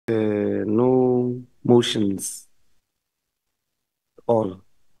motions all.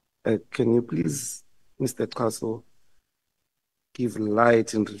 Can you please, Mr. Castle, give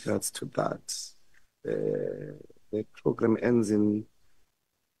light in regards to that? The program ends in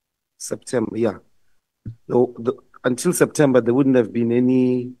September. Yeah. Until September, there wouldn't have been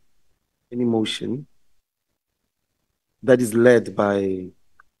any motion that is led by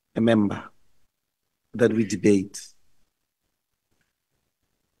a member that we debate.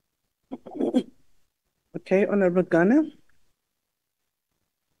 Okay, Honorable Ghana.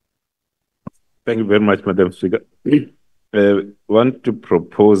 Thank you very much, Madam Speaker. Want to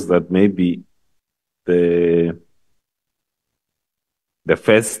propose that maybe the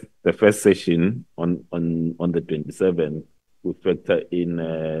first session on the 27th will factor in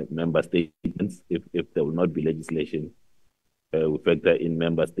member statements if there will not be legislation. We factor in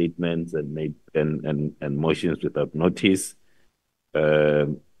member statements and motions without notice.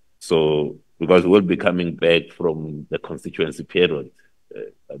 So because we'll be coming back from the constituency period,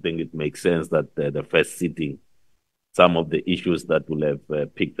 I think it makes sense that the first sitting, some of the issues that will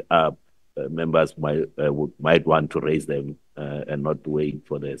have picked up, members might want to raise them and not wait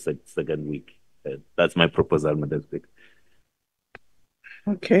for the second week. That's my proposal, Madam Speaker.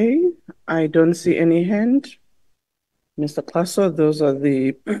 Okay, I don't see any hand. Mr. Klaso, those are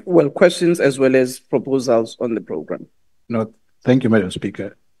the questions as well as proposals on the program. No, thank you, Madam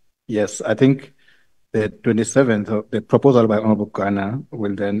Speaker. Yes, I think the 27th, the proposal by Honorable Ghana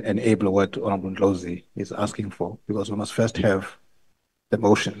will then enable what Honorable Ndlozi is asking for, because we must first have the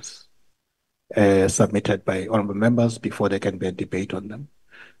motions submitted by honorable members before there can be a debate on them.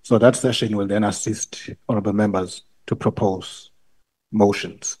 So that session will then assist honorable members to propose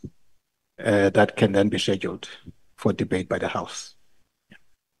motions that can then be scheduled for debate by the House.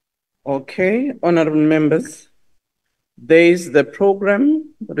 Okay, honorable members, there is the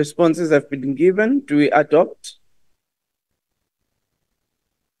program. Responses have been given. Do we adopt?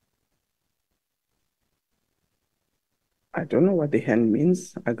 I don't know what the hand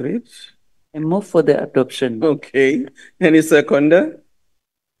means. Agreed? I move for the adoption. Okay. Any seconder?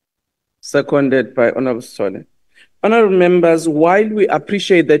 Seconded by Honorable Sole. Honorable members, while we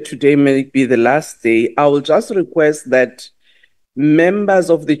appreciate that today may be the last day, I will just request that members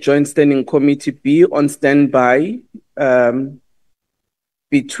of the Joint Standing Committee be on standby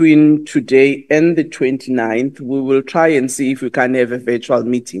between today and the 29th. We will try and see if we can have a virtual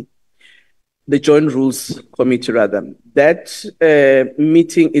meeting. The Joint Rules Committee, rather. That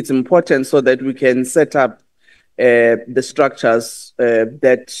meeting is important so that we can set up the structures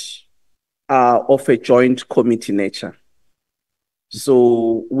that are of a joint committee nature.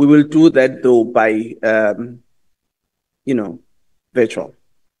 So we will do that though by, virtual.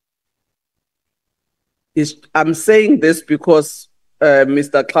 I'm saying this because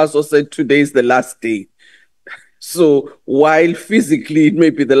Mr. Klaso said today is the last day. So while physically it may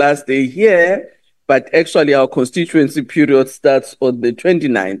be the last day here, but actually our constituency period starts on the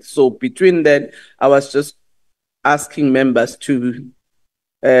 29th. So between that, I was just asking members to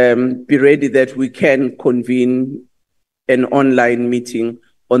be ready that we can convene an online meeting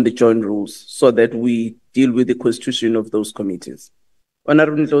on the joint rules so that we deal with the constitution of those committees.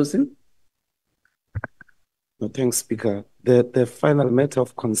 Honorable Ndlozi? No, thanks, Speaker. The final matter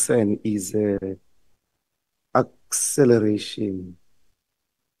of concern is acceleration.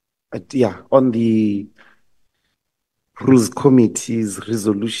 On the Rules Committee's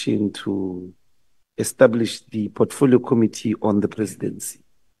resolution to establish the portfolio committee on the presidency.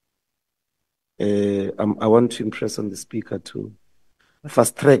 I want to impress on the Speaker to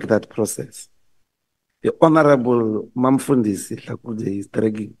fast track that process. The Honorable Mamfundisi is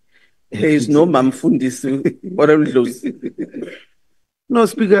dragging. There is no Mamfundisi. No,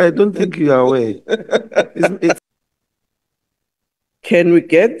 Speaker, I don't think you are aware. Can we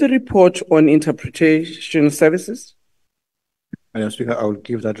get the report on interpretation services? Madam Speaker, I will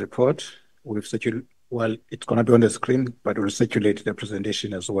give that report. We've circulated, well, it's going to be on the screen, but we'll circulate the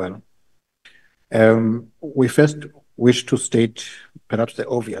presentation as well. We first wish to state, perhaps the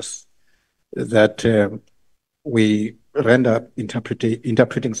obvious, that we render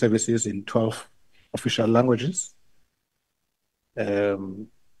interpreting services in 12 official languages. And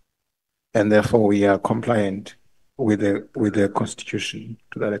therefore we are compliant with the Constitution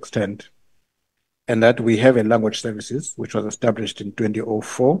to that extent. And that we have a language services, which was established in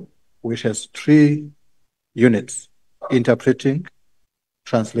 2004, which has 3 units: interpreting,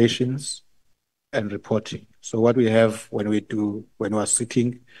 translations, and reporting. So what we have when we are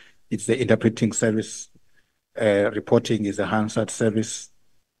sitting, it's the interpreting service, reporting is a Hansard service,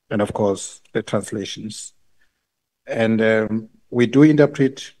 and of course the translations. And we do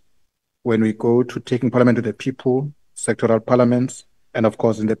interpret when we go to taking parliament to the people, sectoral parliaments, and of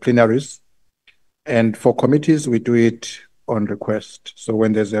course in the plenaries. And for committees, we do it on request. So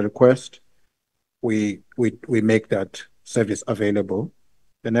when there's a request, we make that service available.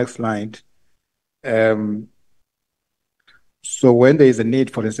 The next slide. So when there is a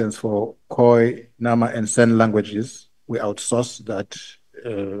need, for instance, for Khoi, Nama, and San languages, we outsource that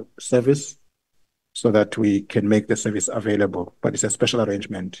service so that we can make the service available. But it's a special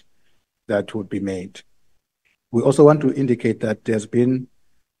arrangement that would be made. We also want to indicate that there's been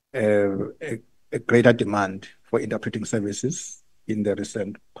a greater demand for interpreting services in the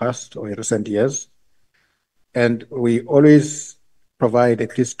recent past or in recent years. And we always provide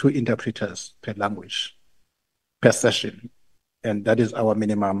at least 2 interpreters per language, per session. And that is our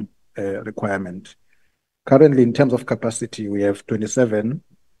minimum requirement. Currently, in terms of capacity, we have 27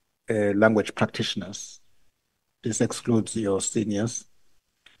 language practitioners. This excludes your seniors,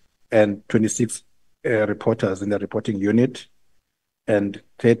 and 26 reporters in the reporting unit, and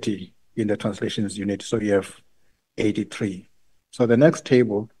 30 in the translations unit. So you have 83. So the next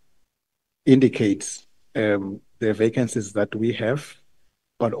table indicates the vacancies that we have,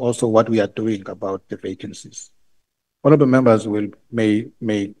 but also what we are doing about the vacancies. Honorable members may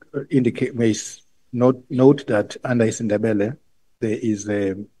note that under Isindebele, there is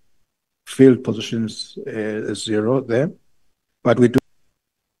a field positions 0 there, but we do.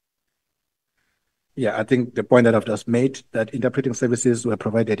 Yeah, I think the point that I've just made, that interpreting services were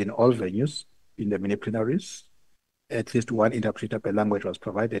provided in all venues in the mini plenaries. At least 1 interpreter per language was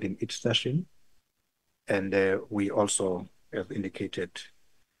provided in each session. And we also, as indicated,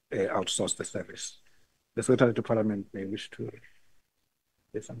 outsource the service. The Secretary to Parliament may wish to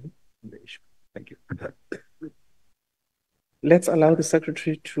say something on the issue. Thank you. Let's allow the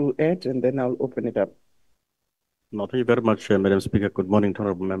Secretary to add, and then I'll open it up. No, thank you very much, Madam Speaker. Good morning to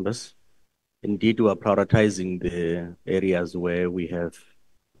honorable members. Indeed, we are prioritizing the areas where we have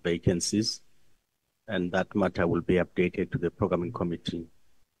vacancies, and that matter will be updated to the programming committee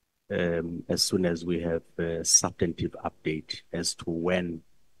as soon as we have a substantive update as to when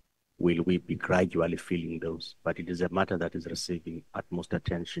will we be gradually filling those. But it is a matter that is receiving utmost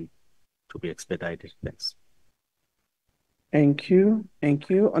attention to be expedited. Thanks. Thank you. Thank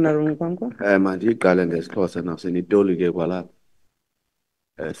you. Honorable Nkwankwa. Mandiqale ngesiXhosa nasenitoli ke kwalapha.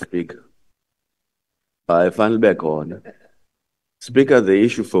 Speaker. Fanele ube khona. Speaker, the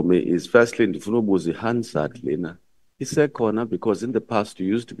issue for me is firstly ndifuna ubuza iHansard lena. Isekhona because in the past you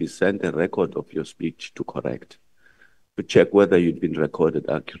used to be sent a record of your speech to correct, to check whether you'd been recorded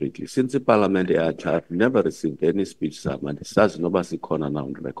accurately. Since the Parliament I've never received any speech summary. Says nobody corner now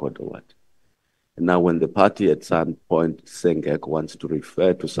on record or what. And now when the party at some point Sengek wants to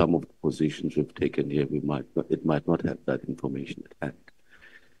refer to some of the positions we've taken here, it might not have that information at hand.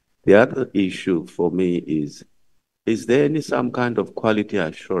 The other issue for me is there some kind of quality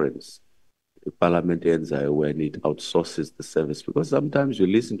assurance the Parliament ends when it outsources the service? Because sometimes you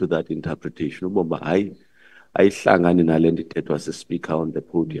listen to that interpretation. Ayihlangani nale nto ithethwa sispeaker on the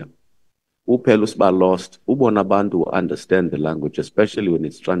podium. Uphela usiba lost. Ubona abantu who understand the language, especially when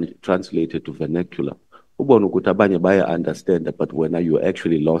it's translated to vernacular. Ubona ukuthi abanye baya understand, but when are you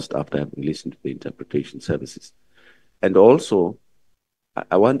actually lost after having listened to the interpretation services? And also,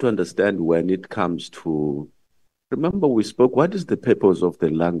 I want to understand when it comes to, remember we spoke, what is the purpose of the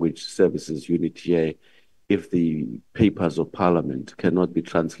language services unit here if the papers of Parliament cannot be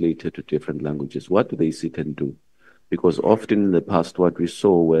translated to different languages? What do they sit and do? Because often in the past, what we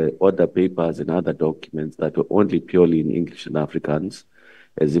saw were other papers and other documents that were only purely in English and Afrikaans,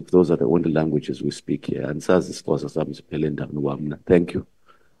 as if those are the only languages we speak here. And thank you.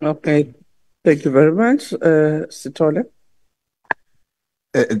 Okay. Thank you very much. Sithole.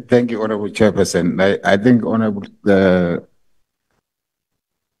 Thank you, Honorable Chairperson. I think Honorable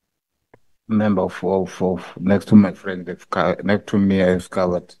member of next to my friend, next to me, I've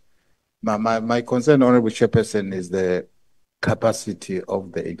covered. My concern, Honorable Chairperson, is the capacity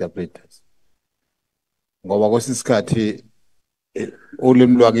of the interpreters. Ngoba kwesinye isikhathi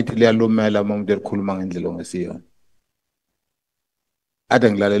ulimi lwakithi liyalumela uma umuntu elikhuluma ngendlela ongesiyona.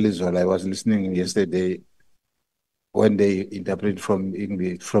 Ade ngilalela izolo, I was listening yesterday when they interpret from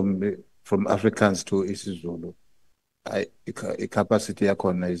English, from Afrikaans to isiZulu. Capacity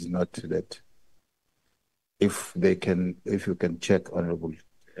yakhona is not that. If you can check, Honorable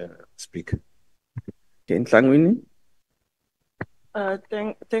Speaker. Nhlangwini.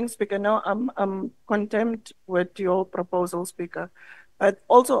 Thanks, Speaker. No, I'm content with your proposal, Speaker. But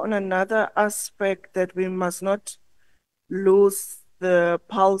also on another aspect that we must not lose the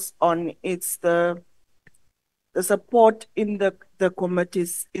pulse on, it's the support in the the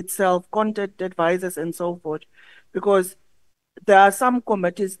committees itself, contact advisors and so forth, because there are some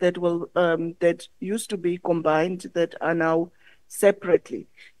committees that will that used to be combined that are now separately.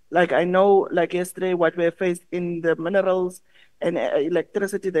 Like I know, like yesterday, what we faced in the minerals and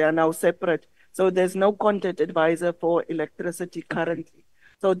electricity, they are now separate. So there's no contact advisor for electricity currently.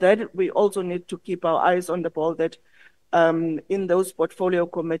 So that we also need to keep our eyes on the ball, that in those portfolio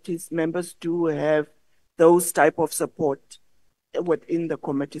committees, members do have those type of support within the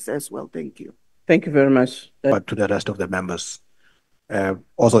committees as well. Thank you. Thank you very much. But to the rest of the members,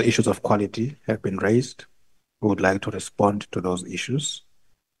 also issues of quality have been raised. We would like to respond to those issues.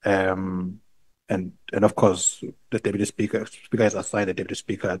 And of course, the Deputy Speaker has assigned the Deputy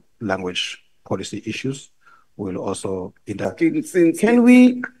Speaker language policy issues. We'll also Can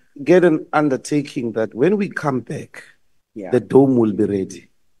we get an undertaking that when we come back, the dome will be ready?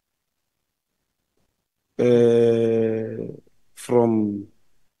 From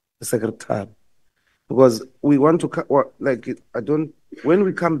the Secretary, because we want to when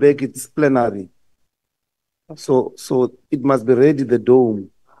we come back, it's plenary. So it must be ready, the dome,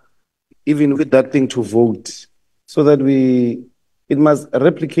 even with that thing to vote, so that it must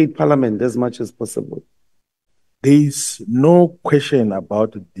replicate Parliament as much as possible. There is no question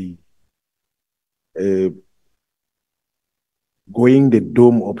about the going the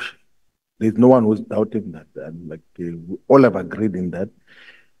dome option. There's no one who's doubting that. And we all have agreed in that.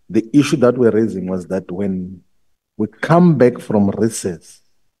 The issue that we're raising was that when we come back from recess,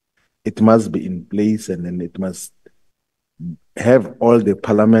 it must be in place, and then it must have all the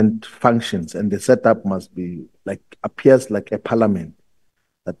Parliament functions, and the setup must be appears like a Parliament.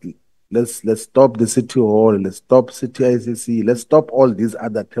 That let's stop the City Hall, let's stop City ICC, let's stop all these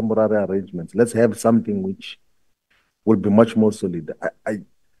other temporary arrangements. Let's have something which will be much more solid. I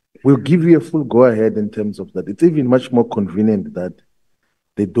will give you a full go-ahead in terms of that. It's even much more convenient that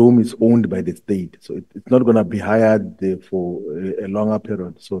the dome is owned by the state. So it's not going to be hired for a longer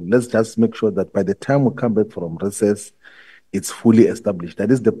period. So let's just make sure that by the time we come back from recess, it's fully established.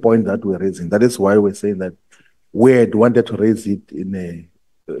 That is the point that we're raising. That is why we're saying that we had wanted to raise it in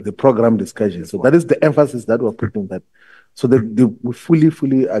the program discussion. So that is the emphasis that we're putting that. So that we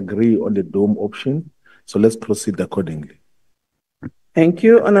fully agree on the dome option. So let's proceed accordingly. Thank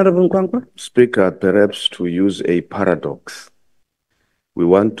you, Honorable Nkwankwa. Speaker, perhaps to use a paradox, we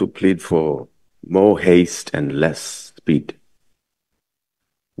want to plead for more haste and less speed.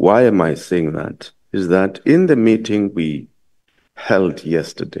 Why am I saying that? Is that in the meeting we held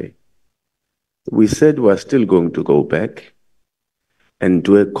yesterday, we said we're still going to go back and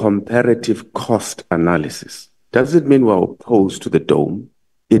do a comparative cost analysis. Does it mean we're opposed to the dome?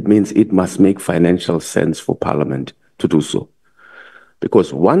 It means it must make financial sense for Parliament to do so.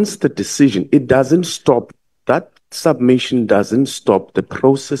 Because once the decision, it doesn't stop, that submission doesn't stop the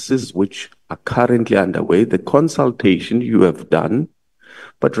processes which are currently underway, the consultation you have done.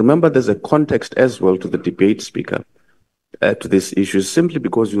 But remember, there's a context as well to the debate, Speaker, to this issue, simply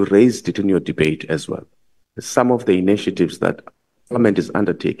because you raised it in your debate as well. Some of the initiatives that Parliament is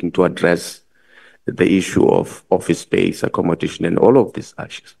undertaking to address the issue of office space, accommodation, and all of these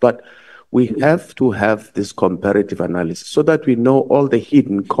issues. But we have to have this comparative analysis so that we know all the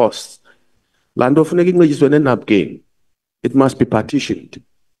hidden costs. Land of gain. It must be partitioned.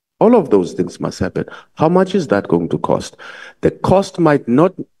 All of those things must happen. How much is that going to cost? The cost might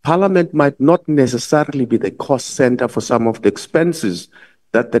not, Parliament might not necessarily be the cost center for some of the expenses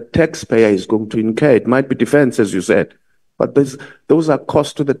that the taxpayer is going to incur. It might be defense, as you said, but those are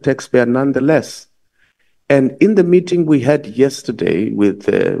costs to the taxpayer nonetheless. And in the meeting we had yesterday with,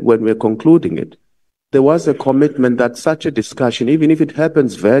 when we're concluding it, there was a commitment that such a discussion, even if it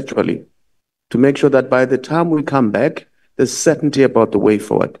happens virtually, to make sure that by the time we come back, there's certainty about the way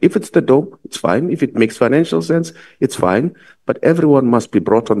forward. If it's the dome, it's fine. If it makes financial sense, it's fine. But everyone must be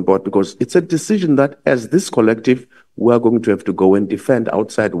brought on board, because it's a decision that as this collective, we're going to have to go and defend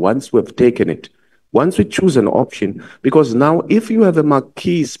outside once we've taken it. Once we choose an option, because now if you have a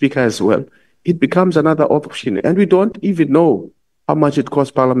marquee speaker as well, it becomes another option. And we don't even know how much it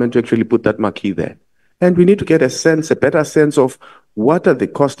costs Parliament to actually put that marquee there. And we need to get a sense, a better sense of what are the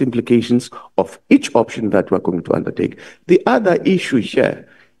cost implications of each option that we're going to undertake. The other issue here,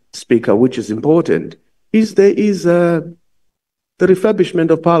 Speaker, which is important, is there is the refurbishment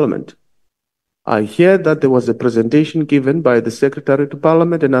of Parliament. I hear that there was a presentation given by the Secretary to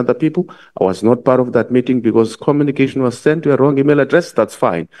Parliament and other people. I was not part of that meeting because communication was sent to a wrong email address. That's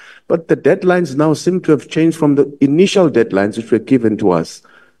fine. But the deadlines now seem to have changed from the initial deadlines which were given to us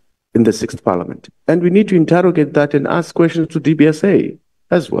in the 6th Parliament. And we need to interrogate that and ask questions to DBSA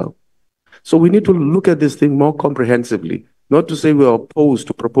as well. So we need to look at this thing more comprehensively, not to say we are opposed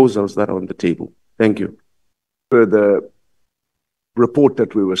to proposals that are on the table. Thank you. For the report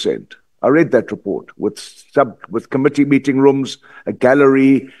that we were sent, I read that report with committee meeting rooms, a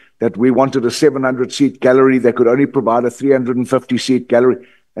gallery, that we wanted a 700-seat gallery that could only provide a 350-seat gallery.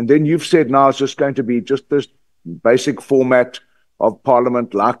 And then you've said now it's just going to be just this basic format of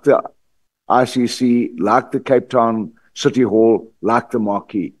Parliament, like the ICC, like the Cape Town City Hall, like the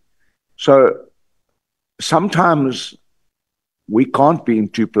Marquee. So sometimes we can't be in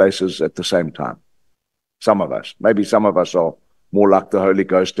two places at the same time. Some of us, maybe some of us are more like the Holy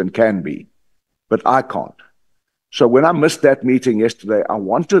Ghost and can be, but I can't. So when I missed that meeting yesterday, I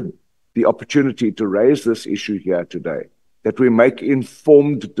wanted the opportunity to raise this issue here today, that we make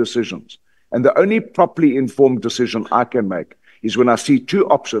informed decisions. And the only properly informed decision I can make is when I see two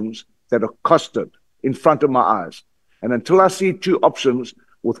options that are costed in front of my eyes. And until I see two options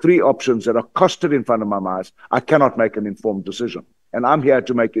or three options that are costed in front of my eyes, I cannot make an informed decision. And I'm here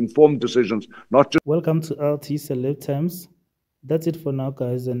to make informed decisions, not just... Welcome to LT Celeb Times. That's it for now,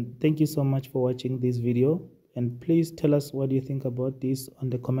 guys, and thank you so much for watching this video. And please tell us what you think about this on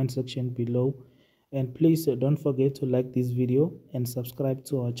the comment section below. And please don't forget to like this video and subscribe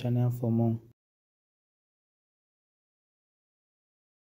to our channel for more.